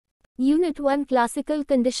Unit 1 Classical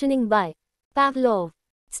Conditioning by Pavlov.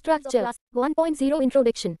 Structure 1.0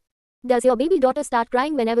 Introduction. Does your baby daughter start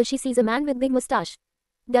crying whenever she sees a man with big mustache?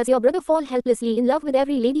 Does your brother fall helplessly in love with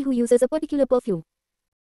every lady who uses a particular perfume?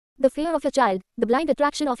 The fear of your child, the blind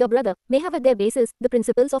attraction of your brother, may have at their basis the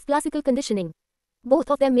principles of classical conditioning. Both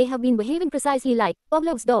of them may have been behaving precisely like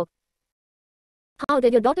Pavlov's dog. How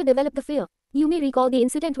did your daughter develop the fear? You may recall the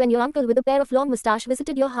incident when your uncle with a pair of long mustache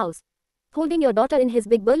visited your house. Holding your daughter in his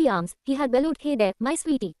big burly arms, he had bellowed, "Hey there, my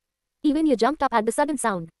sweetie." Even you jumped up at the sudden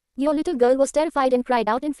sound. Your little girl was terrified and cried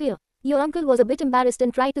out in fear. Your uncle was a bit embarrassed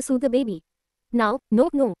and tried to soothe the baby. "Now, no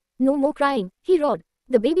more crying," he roared.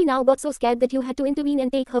 The baby now got so scared that you had to intervene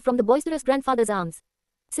and take her from the boisterous grandfather's arms.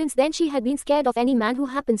 Since then she had been scared of any man who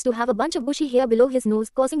happens to have a bunch of bushy hair below his nose,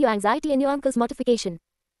 causing your anxiety and your uncle's mortification.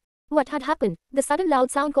 What had happened? The sudden loud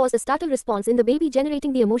sound caused a startled response in the baby,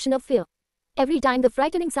 generating the emotion of fear. Every time the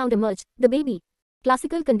frightening sound emerged, the baby.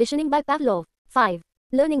 Classical Conditioning by Pavlov. 5.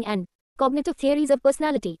 Learning and Cognitive Theories of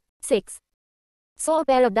Personality. 6. Saw a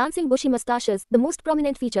pair of dancing bushy mustaches, the most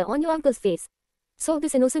prominent feature on your uncle's face. So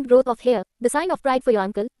this innocent growth of hair, the sign of pride for your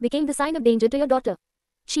uncle, became the sign of danger to your daughter.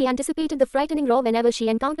 She anticipated the frightening roar whenever she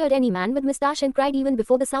encountered any man with mustache and cried even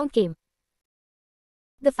before the sound came.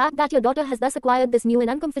 The fact that your daughter has thus acquired this new and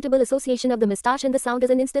uncomfortable association of the mustache and the sound is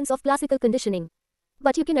an instance of classical conditioning.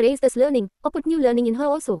 But you can erase this learning, or put new learning in her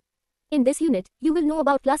also. In this unit, you will know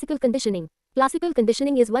about classical conditioning. Classical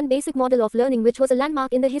conditioning is one basic model of learning which was a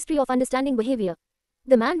landmark in the history of understanding behavior.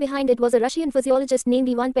 The man behind it was a Russian physiologist named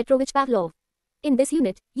Ivan Petrovich Pavlov. In this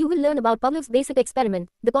unit, you will learn about Pavlov's basic experiment,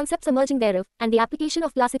 the concepts emerging thereof, and the application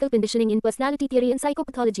of classical conditioning in personality theory and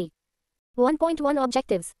psychopathology. 1.1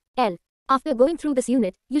 Objectives. L. After going through this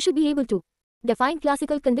unit, you should be able to define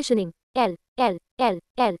classical conditioning. L.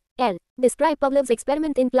 Describe Pavlov's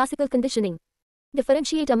experiment in classical conditioning.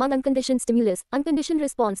 Differentiate among unconditioned stimulus, unconditioned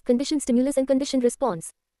response, conditioned stimulus and conditioned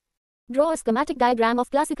response. Draw a schematic diagram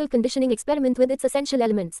of classical conditioning experiment with its essential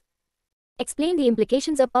elements. Explain the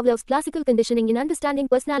implications of Pavlov's classical conditioning in understanding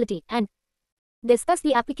personality and discuss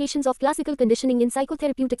the applications of classical conditioning in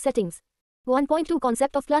psychotherapeutic settings. 1.2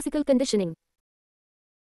 Concept of classical conditioning.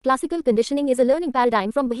 Classical conditioning is a learning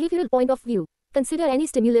paradigm from behavioral point of view. Consider any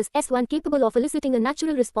stimulus S1 capable of eliciting a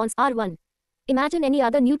natural response R1. Imagine any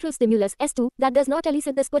other neutral stimulus S2 that does not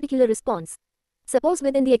elicit this particular response. Suppose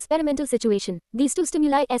within the experimental situation, these two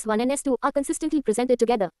stimuli S1 and S2 are consistently presented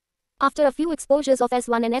together. After a few exposures of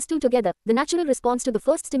S1 and S2 together, the natural response to the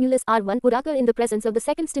first stimulus R1 would occur in the presence of the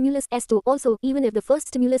second stimulus S2 also, even if the first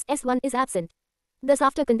stimulus S1 is absent. Thus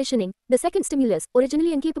after conditioning, the second stimulus,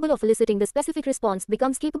 originally incapable of eliciting the specific response,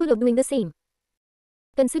 becomes capable of doing the same.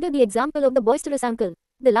 Consider the example of the boisterous uncle.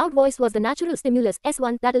 The loud voice was the natural stimulus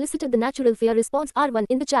S1 that elicited the natural fear response R1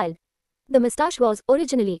 in the child. The mustache was,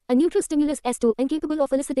 originally, a neutral stimulus S2 incapable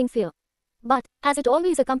of eliciting fear. But, as it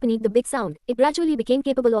always accompanied the big sound, it gradually became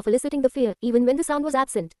capable of eliciting the fear, even when the sound was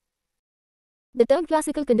absent. The term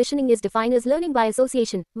classical conditioning is defined as learning by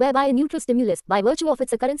association, whereby a neutral stimulus, by virtue of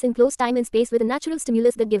its occurrence in close time and space with a natural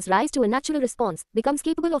stimulus that gives rise to a natural response, becomes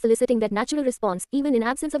capable of eliciting that natural response, even in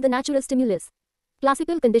absence of the natural stimulus.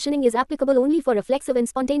 Classical conditioning is applicable only for reflexive and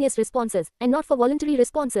spontaneous responses, and not for voluntary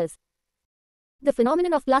responses. The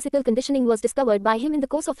phenomenon of classical conditioning was discovered by him in the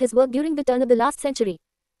course of his work during the turn of the last century.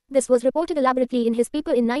 This was reported elaborately in his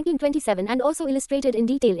paper in 1927 and also illustrated in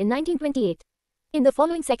detail in 1928. In the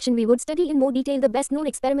following section we would study in more detail the best-known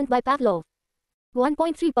experiment by Pavlov.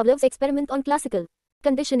 1.3 Pavlov's experiment on classical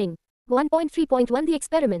conditioning. 1.3.1 The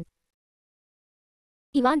experiment.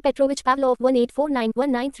 Ivan Petrovich Pavlov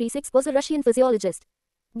 1849-1936 was a Russian physiologist.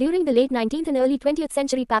 During the late 19th and early 20th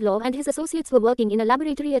century, Pavlov and his associates were working in a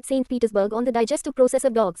laboratory at St. Petersburg on the digestive process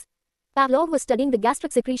of dogs. Pavlov was studying the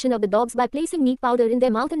gastric secretion of the dogs by placing meat powder in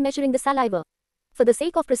their mouth and measuring the saliva. For the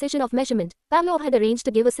sake of precision of measurement, Pavlov had arranged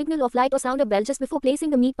to give a signal of light or sound or bell just before placing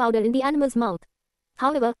the meat powder in the animal's mouth.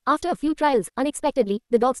 However, after a few trials, unexpectedly,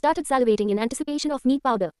 the dog started salivating in anticipation of meat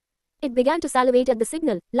powder. It began to salivate at the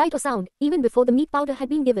signal, light or sound, even before the meat powder had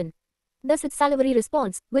been given. Thus its salivary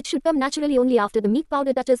response, which should come naturally only after the meat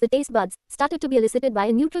powder touches the taste buds, started to be elicited by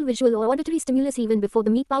a neutral visual or auditory stimulus even before the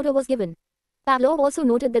meat powder was given. Pavlov also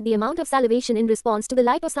noted that the amount of salivation in response to the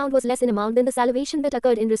light or sound was less in amount than the salivation that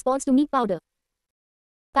occurred in response to meat powder.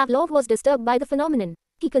 Pavlov was disturbed by the phenomenon.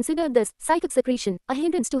 He considered this psychic secretion a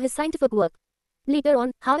hindrance to his scientific work. Later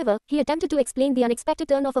on, however, he attempted to explain the unexpected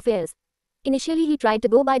turn of affairs. Initially he tried to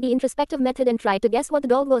go by the introspective method and tried to guess what the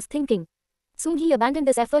dog was thinking. Soon he abandoned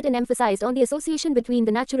this effort and emphasized on the association between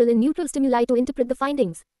the natural and neutral stimuli to interpret the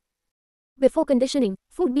findings. Before conditioning,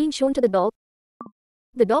 food being shown to the dog,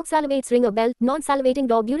 The dog salivates, ring a bell. Non-salivating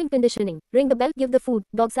dog during conditioning. Ring the bell, give the food.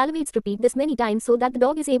 Dog salivates, repeat this many times so that the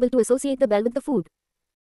dog is able to associate the bell with the food.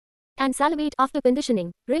 And salivate after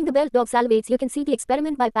conditioning. Ring the bell, dog salivates. You can see the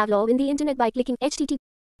experiment by Pavlov in the internet by clicking HTTP.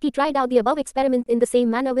 He tried out the above experiment in the same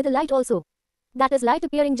manner with a light also. That is, light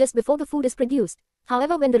appearing just before the food is produced.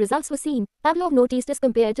 However, when the results were seen, Pavlov noticed as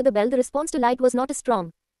compared to the bell, the response to light was not as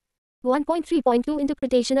strong. 1.3.2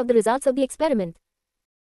 Interpretation of the results of the experiment.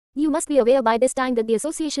 You must be aware by this time that the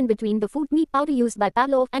association between the food meat powder used by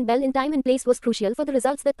Pavlov and bell in time and place was crucial for the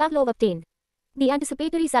results that Pavlov obtained. The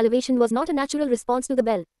anticipatory salivation was not a natural response to the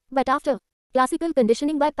bell, but after classical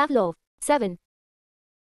conditioning by Pavlov. 7.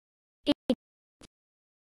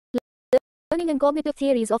 Learning and cognitive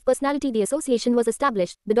theories of personality. The association was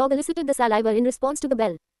established. The dog elicited the saliva in response to the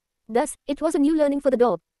bell. Thus, it was a new learning for the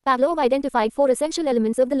dog. Pavlov identified 4 essential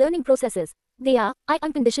elements of the learning processes. They are: I.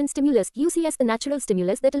 Unconditioned stimulus, UCS, the natural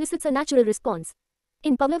stimulus that elicits a natural response.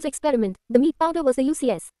 In Pavlov's experiment, the meat powder was the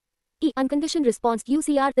UCS. E. Unconditioned response,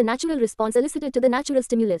 UCR, the natural response elicited to the natural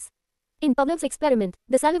stimulus. In Pavlov's experiment,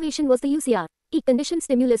 the salivation was the UCR. E. Conditioned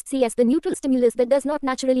stimulus, CS, the neutral stimulus that does not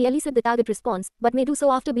naturally elicit the target response, but may do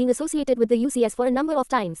so after being associated with the UCS for a number of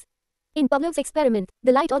times. In Pavlov's experiment,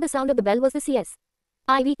 the light or the sound of the bell was the CS.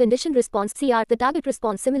 IV. Conditioned response, CR, the target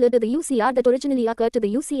response similar to the UCR that originally occurred to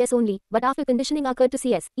the UCS only, but after conditioning occurred to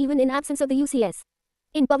CS, even in absence of the UCS.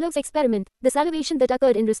 In Pavlov's experiment, the salivation that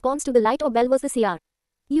occurred in response to the light or bell was the CR.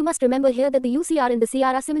 You must remember here that the UCR and the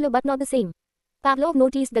CR are similar but not the same. Pavlov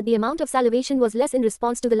noticed that the amount of salivation was less in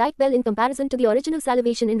response to the light bell in comparison to the original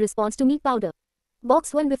salivation in response to meat powder.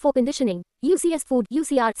 Box 1 before conditioning, UCS food,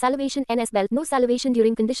 UCR, salivation, NS bell, no salivation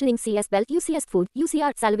during conditioning, CS bell, UCS food,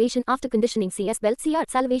 UCR, salivation after conditioning, CS bell, CR,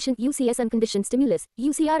 salivation, UCS unconditioned stimulus,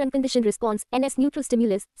 UCR unconditioned response, NS neutral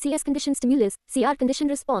stimulus, CS conditioned stimulus, CR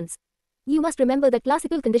conditioned response. You must remember that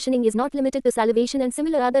classical conditioning is not limited to salivation and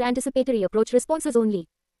similar other anticipatory approach responses only.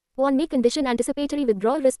 One may condition anticipatory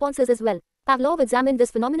withdrawal responses as well. Pavlov examined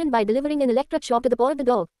this phenomenon by delivering an electric shock to the paw of the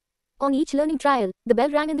dog. On each learning trial, the bell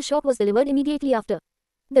rang and the shock was delivered immediately after.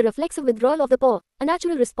 The reflexive withdrawal of the paw, a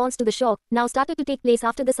natural response to the shock, now started to take place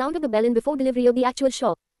after the sound of the bell and before delivery of the actual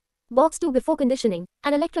shock. Box 2 before conditioning,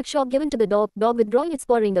 an electric shock given to the dog withdrawing its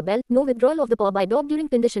paw, ring the bell, no withdrawal of the paw by dog during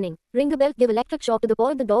conditioning. Ring the bell, give electric shock to the paw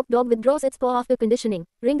of the dog withdraws its paw after conditioning.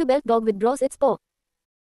 Ring the bell, dog withdraws its paw.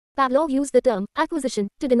 Pavlov used the term acquisition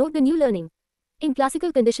to denote the new learning. In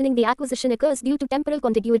classical conditioning, the acquisition occurs due to temporal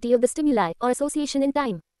contiguity of the stimuli or association in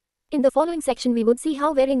time. In the following section, we would see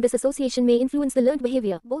how varying this association may influence the learned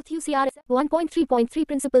behavior. Both UCR 1.3.3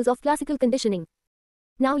 Principles of Classical Conditioning.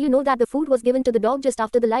 Now you know that the food was given to the dog just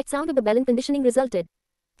after the light sound of the bell and conditioning resulted.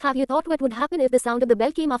 Have you thought what would happen if the sound of the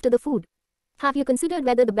bell came after the food? Have you considered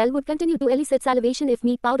whether the bell would continue to elicit salivation if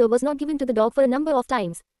meat powder was not given to the dog for a number of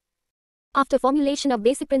times? After formulation of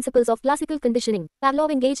basic principles of classical conditioning, Pavlov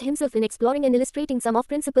engaged himself in exploring and illustrating some of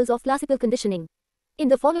principles of classical conditioning. In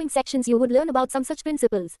the following sections you would learn about some such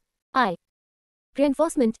principles. I.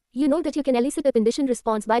 Reinforcement. You know that you can elicit a conditioned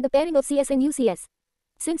response by the pairing of CS and UCS.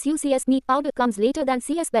 Since UCS meat powder comes later than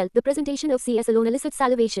CS bell, the presentation of CS alone elicits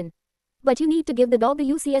salivation. But you need to give the dog the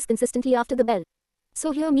UCS consistently after the bell.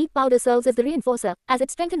 So here meat powder serves as the reinforcer, as it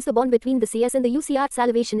strengthens the bond between the CS and the UCR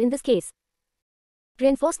salivation in this case.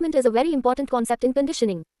 Reinforcement is a very important concept in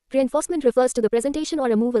conditioning. Reinforcement refers to the presentation or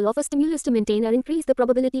removal of a stimulus to maintain or increase the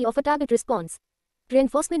probability of a target response.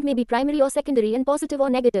 Reinforcement may be primary or secondary and positive or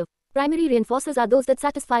negative. Primary reinforcers are those that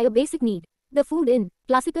satisfy a basic need. The food in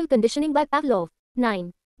Classical Conditioning by Pavlov.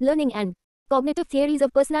 9. Learning and Cognitive Theories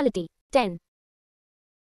of Personality. 10.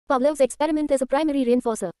 Pavlov's experiment is a primary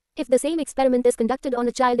reinforcer. If the same experiment is conducted on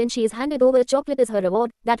a child and she is handed over a chocolate as her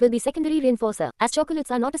reward, that will be secondary reinforcer, as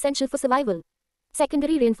chocolates are not essential for survival.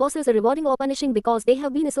 Secondary reinforcers are rewarding or punishing because they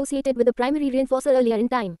have been associated with the primary reinforcer earlier in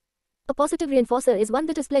time. A positive reinforcer is one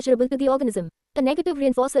that is pleasurable to the organism. A negative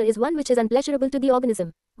reinforcer is one which is unpleasurable to the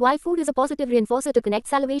organism. While food is a positive reinforcer to connect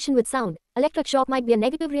salivation with sound, electric shock might be a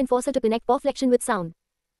negative reinforcer to connect paw flexion with sound.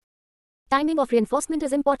 Timing of reinforcement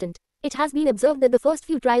is important. It has been observed that the first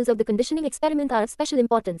few trials of the conditioning experiment are of special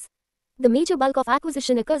importance. The major bulk of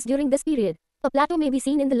acquisition occurs during this period. A plateau may be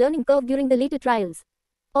seen in the learning curve during the later trials.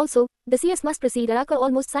 Also, the CS must precede or occur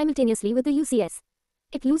almost simultaneously with the UCS.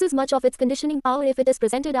 It loses much of its conditioning power if it is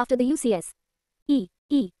presented after the UCS.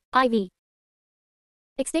 IV.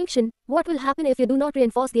 Extinction. What will happen if you do not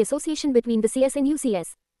reinforce the association between the CS and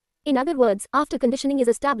UCS? In other words, after conditioning is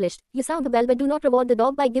established, you sound the bell but do not reward the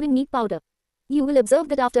dog by giving meat powder. You will observe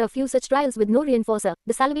that after a few such trials with no reinforcer,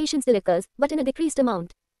 the salivation still occurs, but in a decreased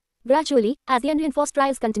amount. Gradually, as the unreinforced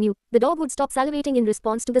trials continue, the dog would stop salivating in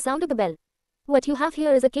response to the sound of the bell. What you have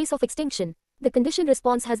here is a case of extinction. The conditioned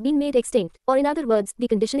response has been made extinct, or in other words, the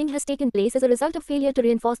conditioning has taken place as a result of failure to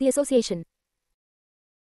reinforce the association.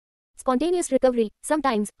 Spontaneous recovery.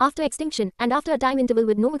 Sometimes, after extinction and after a time interval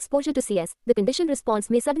with no exposure to CS, the conditioned response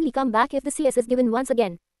may suddenly come back if the CS is given once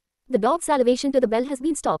again. The dog's salivation to the bell has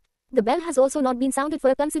been stopped. The bell has also not been sounded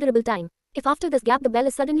for a considerable time. If after this gap the bell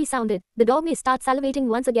is suddenly sounded, the dog may start salivating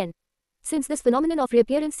once again. Since this phenomenon of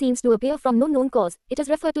reappearance seems to appear from no known cause, it is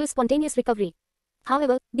referred to as spontaneous recovery.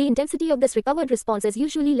 However, the intensity of this recovered response is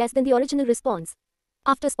usually less than the original response.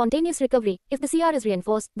 After spontaneous recovery, if the CR is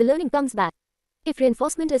reinforced, the learning comes back. If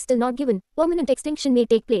reinforcement is still not given, permanent extinction may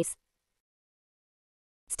take place.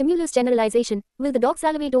 Stimulus generalization. Will the dog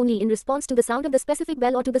salivate only in response to the sound of the specific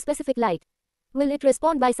bell or to the specific light? Will it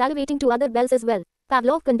respond by salivating to other bells as well?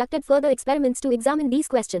 Pavlov conducted further experiments to examine these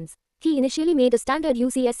questions. He initially made a standard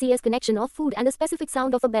UCSCS connection of food and a specific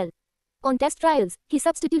sound of a bell. On test trials, he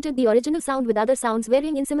substituted the original sound with other sounds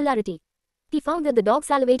varying in similarity. He found that the dog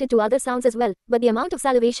salivated to other sounds as well, but the amount of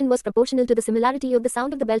salivation was proportional to the similarity of the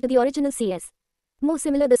sound of the bell to the original CS. More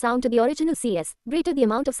similar the sound to the original CS, greater the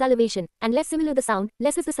amount of salivation, and less similar the sound,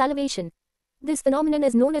 less is the salivation. This phenomenon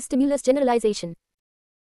is known as stimulus generalization.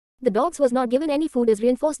 The dogs was not given any food is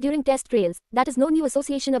reinforced during test trials, that is no new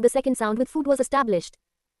association of the second sound with food was established.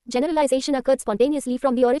 Generalization occurred spontaneously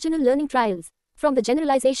from the original learning trials. From the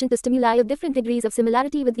generalization to stimuli of different degrees of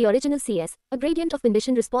similarity with the original CS, a gradient of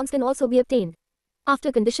conditioned response can also be obtained.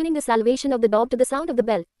 After conditioning the salivation of the dog to the sound of the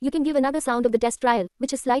bell, you can give another sound of the test trial,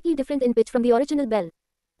 which is slightly different in pitch from the original bell.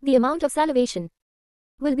 The amount of salivation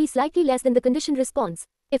will be slightly less than the conditioned response.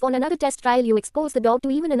 If on another test trial you expose the dog to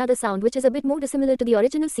even another sound which is a bit more dissimilar to the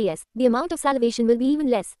original CS, the amount of salivation will be even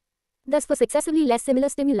less. Thus for successively less similar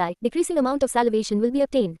stimuli, decreasing amount of salivation will be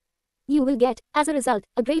obtained. You will get, as a result,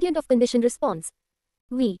 a gradient of conditioned response.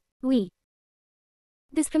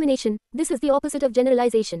 Discrimination. This is the opposite of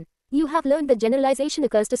generalization. You have learned that generalization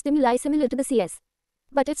occurs to stimuli similar to the CS.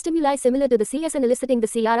 But if stimuli similar to the CS and eliciting the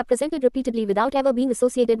CR are presented repeatedly without ever being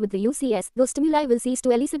associated with the UCS, those stimuli will cease to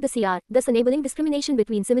elicit the CR, thus enabling discrimination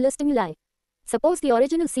between similar stimuli. Suppose the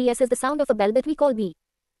original CS is the sound of a bell that we call B.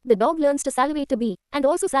 The dog learns to salivate to B, and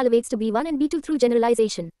also salivates to B1 and B2 through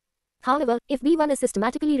generalization. However, if B1 is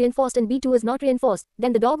systematically reinforced and B2 is not reinforced,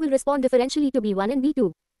 then the dog will respond differentially to B1 and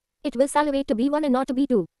B2. It will salivate to B1 and not to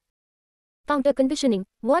B2. Counter conditioning.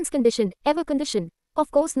 Once conditioned, ever conditioned. Of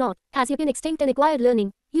course not. As you can extinct and acquired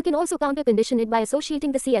learning, you can also counter condition it by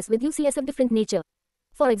associating the CS with UCS of different nature.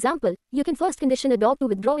 For example, you can first condition a dog to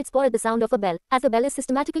withdraw its paw at the sound of a bell, as the bell is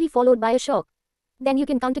systematically followed by a shock. Then you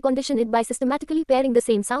can counter condition it by systematically pairing the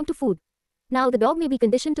same sound to food. Now the dog may be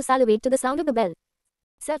conditioned to salivate to the sound of the bell.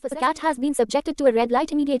 A cat has been subjected to a red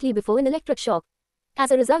light immediately before an electric shock.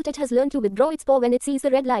 As a result, it has learned to withdraw its paw when it sees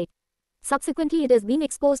the red light. Subsequently, it is being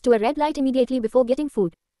exposed to a red light immediately before getting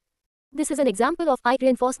food. This is an example of I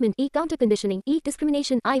reinforcement, E counter conditioning, E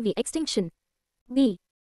discrimination, IV extinction. B.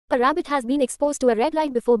 A rabbit has been exposed to a red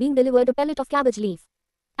light before being delivered a pellet of cabbage leaf.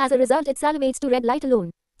 As a result, it salivates to red light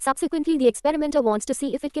alone. Subsequently, the experimenter wants to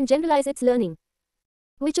see if it can generalize its learning.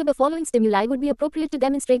 Which of the following stimuli would be appropriate to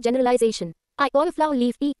demonstrate generalization? I. Cauliflower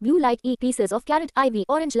leaf, E. Blue light, E. Pieces of carrot, IV.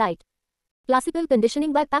 Orange light. Classical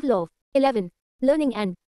conditioning by Pavlov. 11. Learning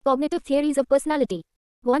and cognitive theories of personality.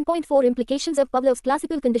 1.4 Implications of Pavlov's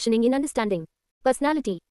classical conditioning in understanding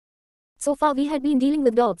personality. So far we had been dealing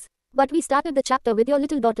with dogs, but we started the chapter with your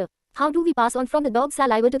little daughter. How do we pass on from the dog's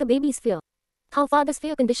saliva to the baby's fear? How far this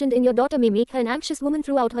fear conditioned in your daughter may make her an anxious woman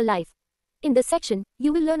throughout her life. In this section,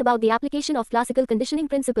 you will learn about the application of classical conditioning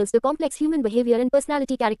principles to complex human behavior and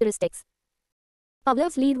personality characteristics.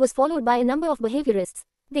 Pavlov's lead was followed by a number of behaviorists.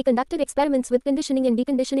 They conducted experiments with conditioning and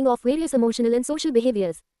deconditioning of various emotional and social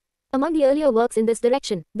behaviors. Among the earlier works in this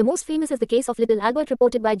direction, the most famous is the case of Little Albert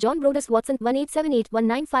reported by John Brodus Watson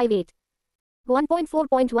 1878-1958.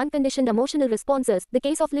 1.4.1 Conditioned emotional responses, the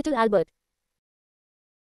case of Little Albert.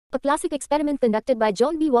 A classic experiment conducted by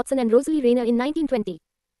John B. Watson and Rosalie Rayner in 1920.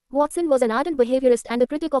 Watson was an ardent behaviorist and a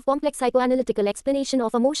critic of complex psychoanalytical explanation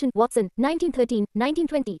of emotion. Watson,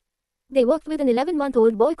 1913-1920. They worked with an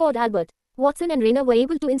 11-month-old boy called Albert. Watson and Rayner were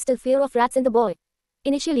able to instill fear of rats in the boy.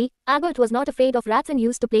 Initially, Albert was not afraid of rats and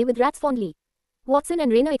used to play with rats fondly. Watson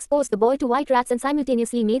and Rayner exposed the boy to white rats and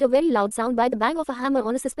simultaneously made a very loud sound by the bang of a hammer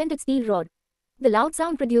on a suspended steel rod. The loud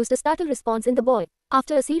sound produced a startled response in the boy.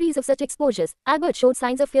 After a series of such exposures, Albert showed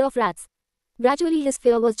signs of fear of rats. Gradually his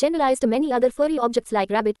fear was generalized to many other furry objects like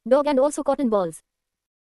rabbit, dog and also cotton balls.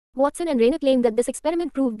 Watson and Rayner claimed that this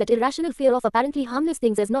experiment proved that irrational fear of apparently harmless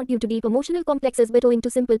things is not due to deep emotional complexes but owing to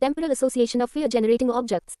simple temporal association of fear-generating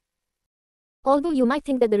objects. Although you might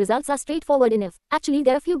think that the results are straightforward enough, actually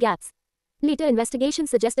there are few gaps. Later investigations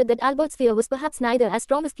suggested that Albert's fear was perhaps neither as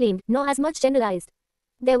strong as claimed, nor as much generalized.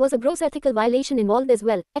 There was a gross ethical violation involved as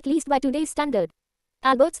well, at least by today's standard.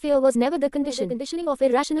 Albert's fear was never the condition. The conditioning of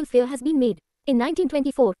irrational fear has been made. In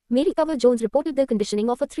 1924, Mary Cover Jones reported the conditioning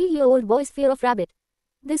of a 3-year-old boy's fear of rabbit.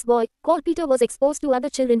 This boy, called Peter, was exposed to other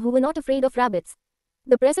children who were not afraid of rabbits.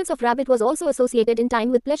 The presence of rabbit was also associated in time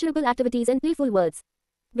with pleasurable activities and playful words.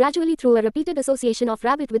 Gradually, through a repeated association of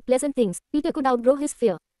rabbit with pleasant things, Peter could outgrow his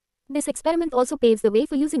fear. This experiment also paves the way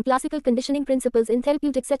for using classical conditioning principles in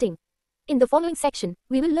therapeutic setting. In the following section,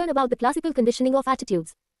 we will learn about the classical conditioning of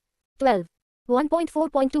attitudes. 12.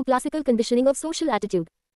 1.4.2 Classical conditioning of social attitude.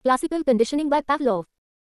 Classical conditioning by Pavlov.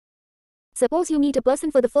 Suppose you meet a person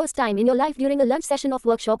for the first time in your life during a lunch session of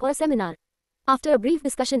workshop or a seminar. After a brief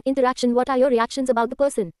interaction, what are your reactions about the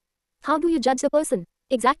person? How do you judge the person?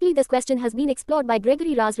 Exactly this question has been explored by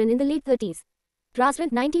Gregory Razran in the late 30s.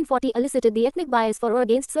 Razran 1940 elicited the ethnic bias for or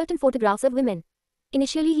against certain photographs of women.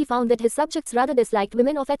 Initially he found that his subjects rather disliked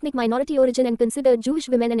women of ethnic minority origin and considered Jewish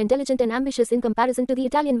women intelligent and ambitious in comparison to the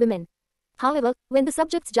Italian women. However, when the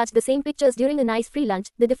subjects judged the same pictures during a nice free lunch,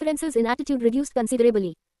 the differences in attitude reduced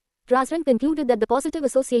considerably. Razran concluded that the positive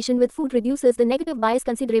association with food reduces the negative bias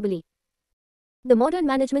considerably. The modern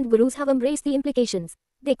management gurus have embraced the implications.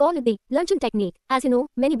 They call it the luncheon technique. As you know,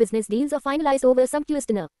 many business deals are finalized over a sumptuous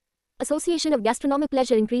dinner. Association of gastronomic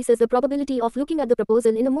pleasure increases the probability of looking at the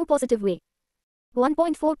proposal in a more positive way.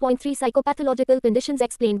 1.4.3 Psychopathological conditions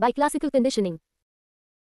explained by classical conditioning.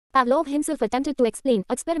 Pavlov himself attempted to explain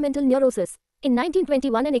experimental neurosis. In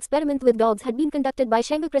 1921, an experiment with dogs had been conducted by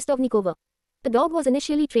Shenga Krestovnikova. The dog was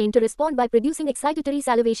initially trained to respond by producing excitatory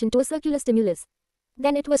salivation to a circular stimulus.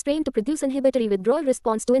 Then it was trained to produce inhibitory withdrawal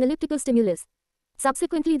response to an elliptical stimulus.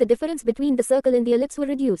 Subsequently, the difference between the circle and the ellipse were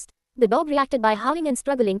reduced. The dog reacted by howling and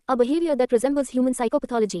struggling, a behavior that resembles human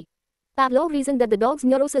psychopathology. Pavlov reasoned that the dog's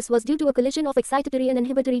neurosis was due to a collision of excitatory and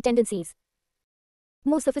inhibitory tendencies.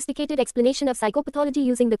 More sophisticated explanation of psychopathology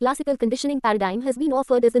using the classical conditioning paradigm has been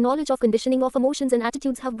offered as the knowledge of conditioning of emotions and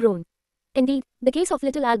attitudes have grown. Indeed, the case of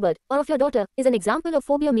little Albert, or of your daughter, is an example of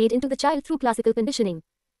phobia made into the child through classical conditioning.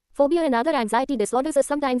 Phobia and other anxiety disorders are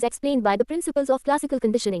sometimes explained by the principles of classical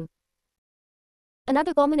conditioning.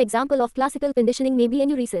 Another common example of classical conditioning may be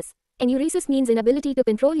enuresis. Enuresis means inability to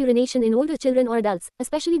control urination in older children or adults,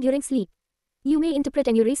 especially during sleep. You may interpret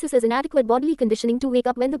enuresis as inadequate bodily conditioning to wake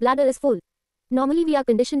up when the bladder is full. Normally we are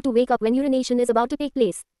conditioned to wake up when urination is about to take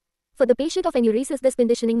place. For the patient of enuresis, this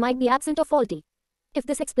conditioning might be absent or faulty. If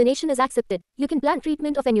this explanation is accepted, you can plan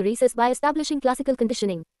treatment of enuresis by establishing classical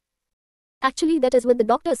conditioning. Actually, that is what the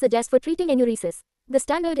doctors suggest for treating enuresis. The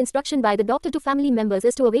standard instruction by the doctor to family members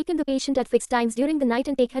is to awaken the patient at fixed times during the night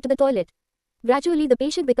and take her to the toilet. Gradually, the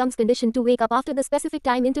patient becomes conditioned to wake up after the specific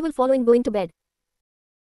time interval following going to bed.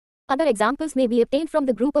 Other examples may be obtained from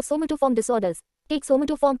the group of somatoform disorders. Take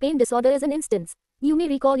somatoform pain disorder as an instance. You may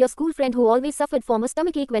recall your school friend who always suffered from a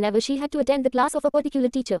stomachache whenever she had to attend the class of a particular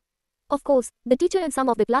teacher. Of course, the teacher and some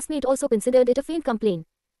of the classmates also considered it a faint complaint.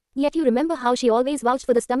 Yet you remember how she always vouched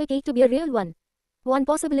for the stomachache to be a real one. One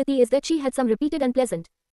possibility is that she had some repeated unpleasant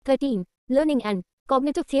 13. Learning and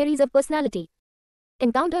cognitive theories of personality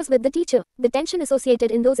encounters with the teacher. The tension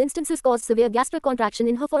associated in those instances caused severe gastric contraction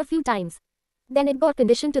in her for a few times. Then it got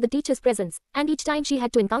conditioned to the teacher's presence, and each time she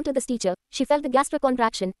had to encounter this teacher, she felt the gastric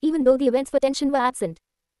contraction, even though the events for tension were absent.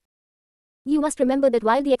 You must remember that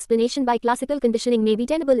while the explanation by classical conditioning may be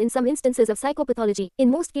tenable in some instances of psychopathology, in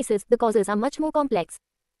most cases, the causes are much more complex.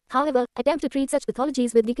 However, attempt to treat such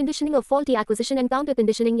pathologies with the conditioning of faulty acquisition and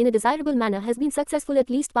counter-conditioning in a desirable manner has been successful at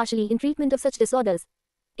least partially in treatment of such disorders.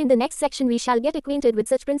 In the next section we shall get acquainted with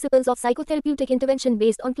such principles of psychotherapeutic intervention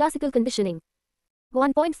based on classical conditioning.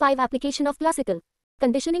 1.5 Application of classical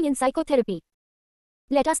conditioning in psychotherapy.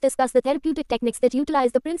 Let us discuss the therapeutic techniques that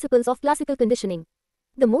utilize the principles of classical conditioning.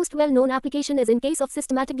 The most well-known application is in case of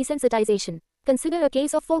systematic desensitization. Consider a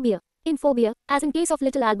case of phobia. In phobia, as in case of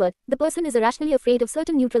little Albert, the person is irrationally afraid of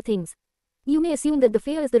certain neutral things. You may assume that the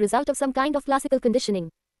fear is the result of some kind of classical conditioning.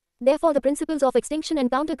 Therefore, the principles of extinction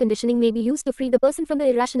and counter-conditioning may be used to free the person from the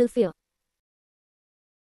irrational fear.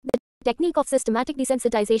 The technique of systematic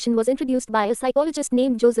desensitization was introduced by a psychologist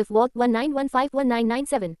named Joseph Watt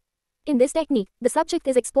 1915-1997. In this technique, the subject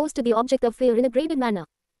is exposed to the object of fear in a graded manner.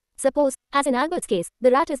 Suppose, as in Albert's case,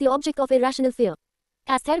 the rat is the object of irrational fear.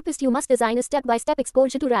 As therapist, you must design a step-by-step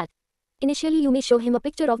exposure to rat. Initially, you may show him a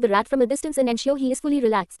picture of the rat from a distance and ensure he is fully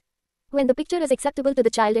relaxed. When the picture is acceptable to the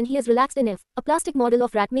child and he is relaxed enough, a plastic model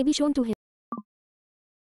of rat may be shown to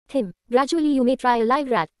him. Gradually, you may try a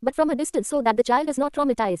live rat, but from a distance so that the child is not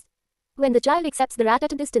traumatized. When the child accepts the rat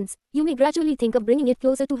at a distance, you may gradually think of bringing it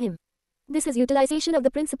closer to him. This is utilization of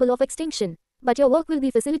the principle of extinction. But your work will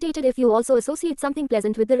be facilitated if you also associate something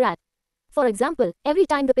pleasant with the rat. For example, every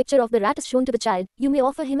time the picture of the rat is shown to the child, you may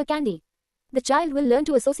offer him a candy. The child will learn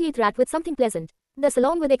to associate rat with something pleasant. Thus,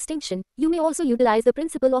 along with extinction, you may also utilize the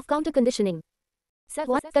principle of counter-conditioning.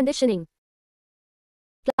 1. Conditioning.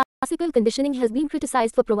 Classical conditioning has been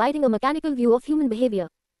criticized for providing a mechanical view of human behavior.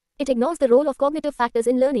 It ignores the role of cognitive factors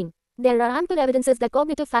in learning. There are ample evidences that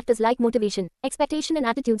cognitive factors like motivation, expectation and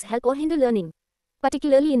attitudes help or hinder learning.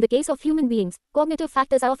 Particularly in the case of human beings, cognitive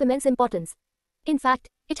factors are of immense importance. In fact,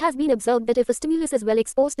 it has been observed that if a stimulus is well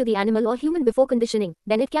exposed to the animal or human before conditioning,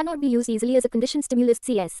 then it cannot be used easily as a conditioned stimulus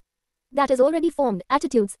CS. That is already formed,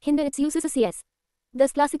 attitudes hinder its use as a CS.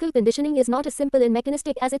 Thus classical conditioning is not as simple and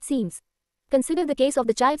mechanistic as it seems. Consider the case of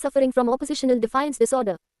the child suffering from oppositional defiance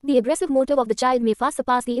disorder. The aggressive motive of the child may far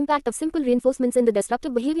surpass the impact of simple reinforcements and the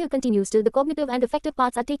destructive behavior continues till the cognitive and affective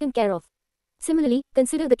parts are taken care of. Similarly,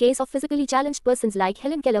 consider the case of physically challenged persons like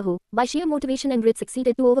Helen Keller who, by sheer motivation and grit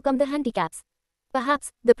succeeded to overcome their handicaps. Perhaps,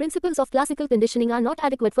 the principles of classical conditioning are not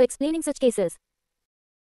adequate for explaining such cases.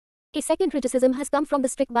 A second criticism has come from the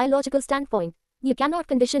strict biological standpoint. You cannot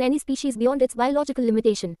condition any species beyond its biological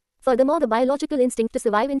limitation. Furthermore, the biological instinct to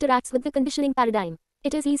survive interacts with the conditioning paradigm.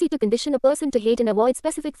 It is easy to condition a person to hate and avoid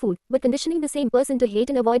specific food, but conditioning the same person to hate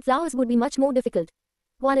and avoid flowers would be much more difficult.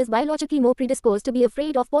 One is biologically more predisposed to be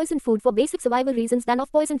afraid of poisoned food for basic survival reasons than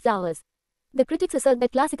of poisoned flowers. The critics assert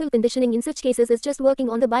that classical conditioning in such cases is just working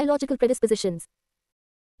on the biological predispositions.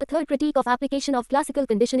 The third critique of application of classical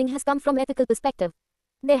conditioning has come from ethical perspective.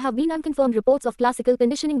 There have been unconfirmed reports of classical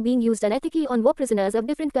conditioning being used unethically on war prisoners of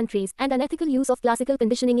different countries and unethical use of classical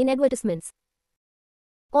conditioning in advertisements.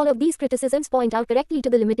 All of these criticisms point out correctly to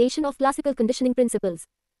the limitation of classical conditioning principles.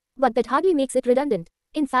 But that hardly makes it redundant.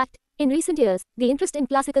 In fact, in recent years, the interest in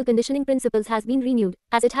classical conditioning principles has been renewed,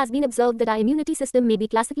 as it has been observed that our immunity system may be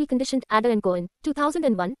classically conditioned. Adler and Cohen,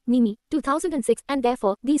 2001, Mimi, 2006, and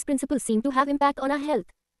therefore, these principles seem to have impact on our health.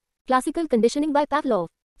 Classical conditioning by Pavlov.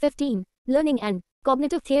 15. Learning and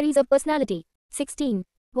cognitive theories of personality. 16.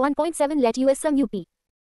 1.7 Let us sum UP.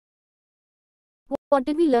 What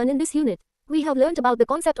did we learn in this unit? We have learnt about the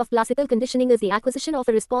concept of classical conditioning as the acquisition of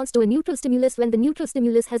a response to a neutral stimulus when the neutral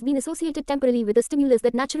stimulus has been associated temporarily with a stimulus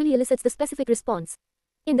that naturally elicits the specific response.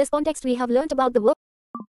 In this context, we have learnt about the verb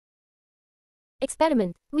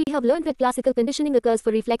experiment. We have learned that classical conditioning occurs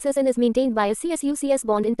for reflexes and is maintained by a CS-UCS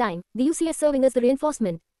bond in time, the UCS serving as the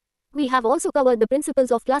reinforcement. We have also covered the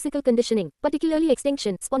principles of classical conditioning, particularly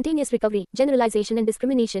extinction, spontaneous recovery, generalization and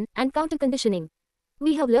discrimination, and counter-conditioning.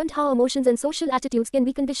 We have learned how emotions and social attitudes can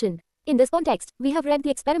be conditioned. In this context, we have read the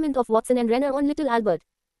experiment of Watson and Renner on little Albert.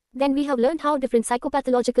 Then we have learned how different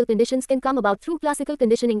psychopathological conditions can come about through classical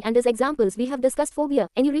conditioning, and as examples we have discussed phobia,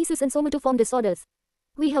 enuresis and somatoform disorders.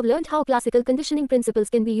 We have learned how classical conditioning principles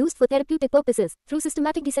can be used for therapeutic purposes, through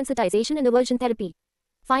systematic desensitization and aversion therapy.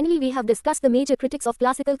 Finally, we have discussed the major critics of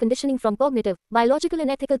classical conditioning from cognitive, biological and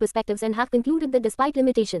ethical perspectives and have concluded that despite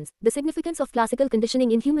limitations, the significance of classical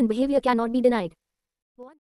conditioning in human behavior cannot be denied. 1.